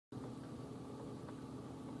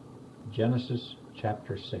Genesis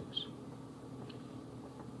chapter 6.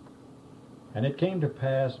 And it came to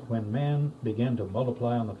pass, when men began to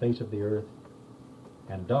multiply on the face of the earth,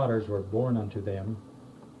 and daughters were born unto them,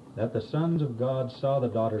 that the sons of God saw the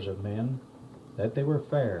daughters of men, that they were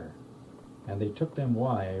fair, and they took them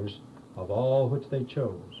wives of all which they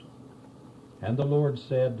chose. And the Lord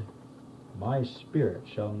said, My spirit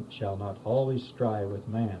shall not always strive with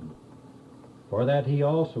man, for that he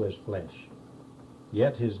also is flesh,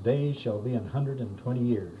 yet his days shall be 120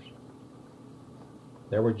 years.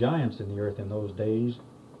 There were giants in the earth in those days,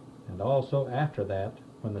 and also after that,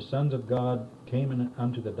 when the sons of God came in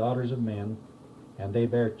unto the daughters of men, and they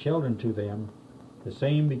bare children to them, the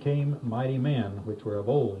same became mighty men which were of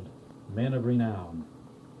old, men of renown.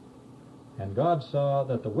 And God saw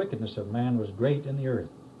that the wickedness of man was great in the earth,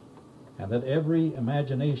 and that every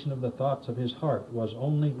imagination of the thoughts of his heart was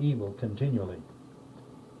only evil continually.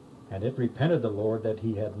 And it repented the Lord that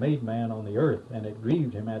he had made man on the earth, and it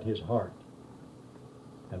grieved him at his heart.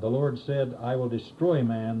 And the Lord said, I will destroy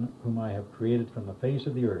man whom I have created from the face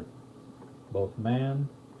of the earth, both man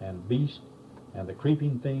and beast, and the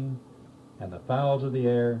creeping thing, and the fowls of the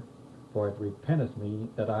air, for it repenteth me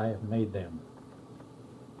that I have made them.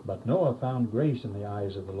 But Noah found grace in the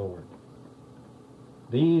eyes of the Lord.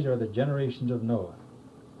 These are the generations of Noah.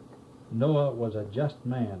 Noah was a just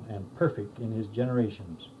man and perfect in his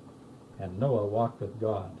generations, and Noah walked with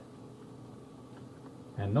God.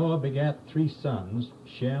 And Noah begat 3 sons,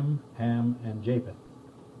 Shem, Ham, and Japheth.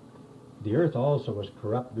 The earth also was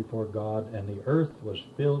corrupt before God, and the earth was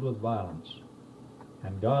filled with violence.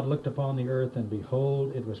 And God looked upon the earth, and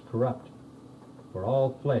behold, it was corrupt, for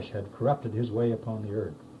all flesh had corrupted his way upon the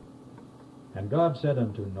earth. And God said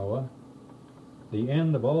unto Noah, The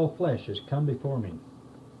end of all flesh is come before me,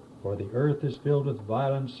 for the earth is filled with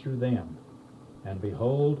violence through them, and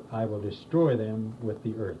behold, I will destroy them with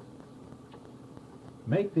the earth.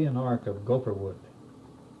 Make thee an ark of gopher wood.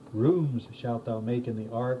 Rooms shalt thou make in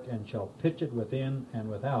the ark, and shalt pitch it within and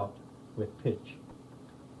without with pitch.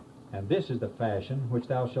 And this is the fashion which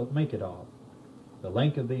thou shalt make it of. The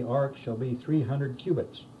length of the ark shall be 300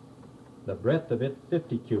 cubits, the breadth of it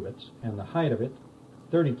 50 cubits, and the height of it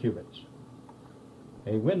 30 cubits.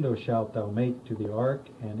 A window shalt thou make to the ark,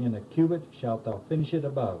 and in a cubit shalt thou finish it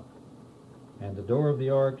above. And the door of the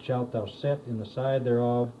ark shalt thou set in the side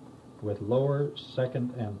thereof, with lower,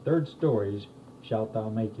 second, and third stories shalt thou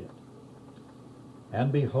make it.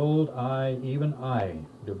 And behold, I, even I,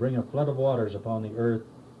 do bring a flood of waters upon the earth,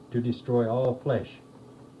 to destroy all flesh,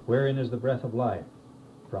 wherein is the breath of life,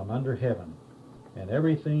 from under heaven, and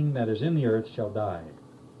everything that is in the earth shall die.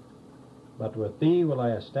 But with thee will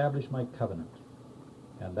I establish my covenant,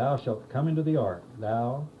 and thou shalt come into the ark,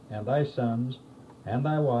 thou, and thy sons, and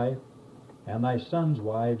thy wife, and thy sons'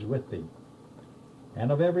 wives with thee.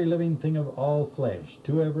 And of every living thing of all flesh,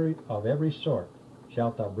 of every sort,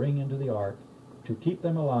 shalt thou bring into the ark, to keep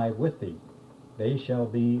them alive with thee. They shall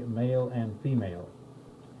be male and female.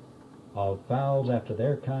 Of fowls after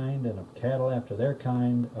their kind, and of cattle after their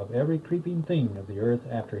kind, of every creeping thing of the earth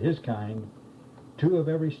after his kind, 2 of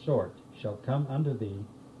every sort shall come unto thee,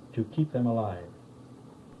 to keep them alive.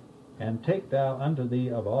 And take thou unto thee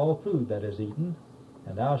of all food that is eaten,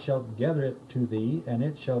 and thou shalt gather it to thee, and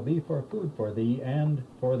it shall be for food for thee and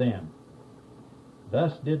for them.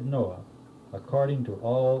 Thus did Noah, according to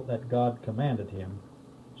all that God commanded him,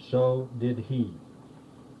 so did he.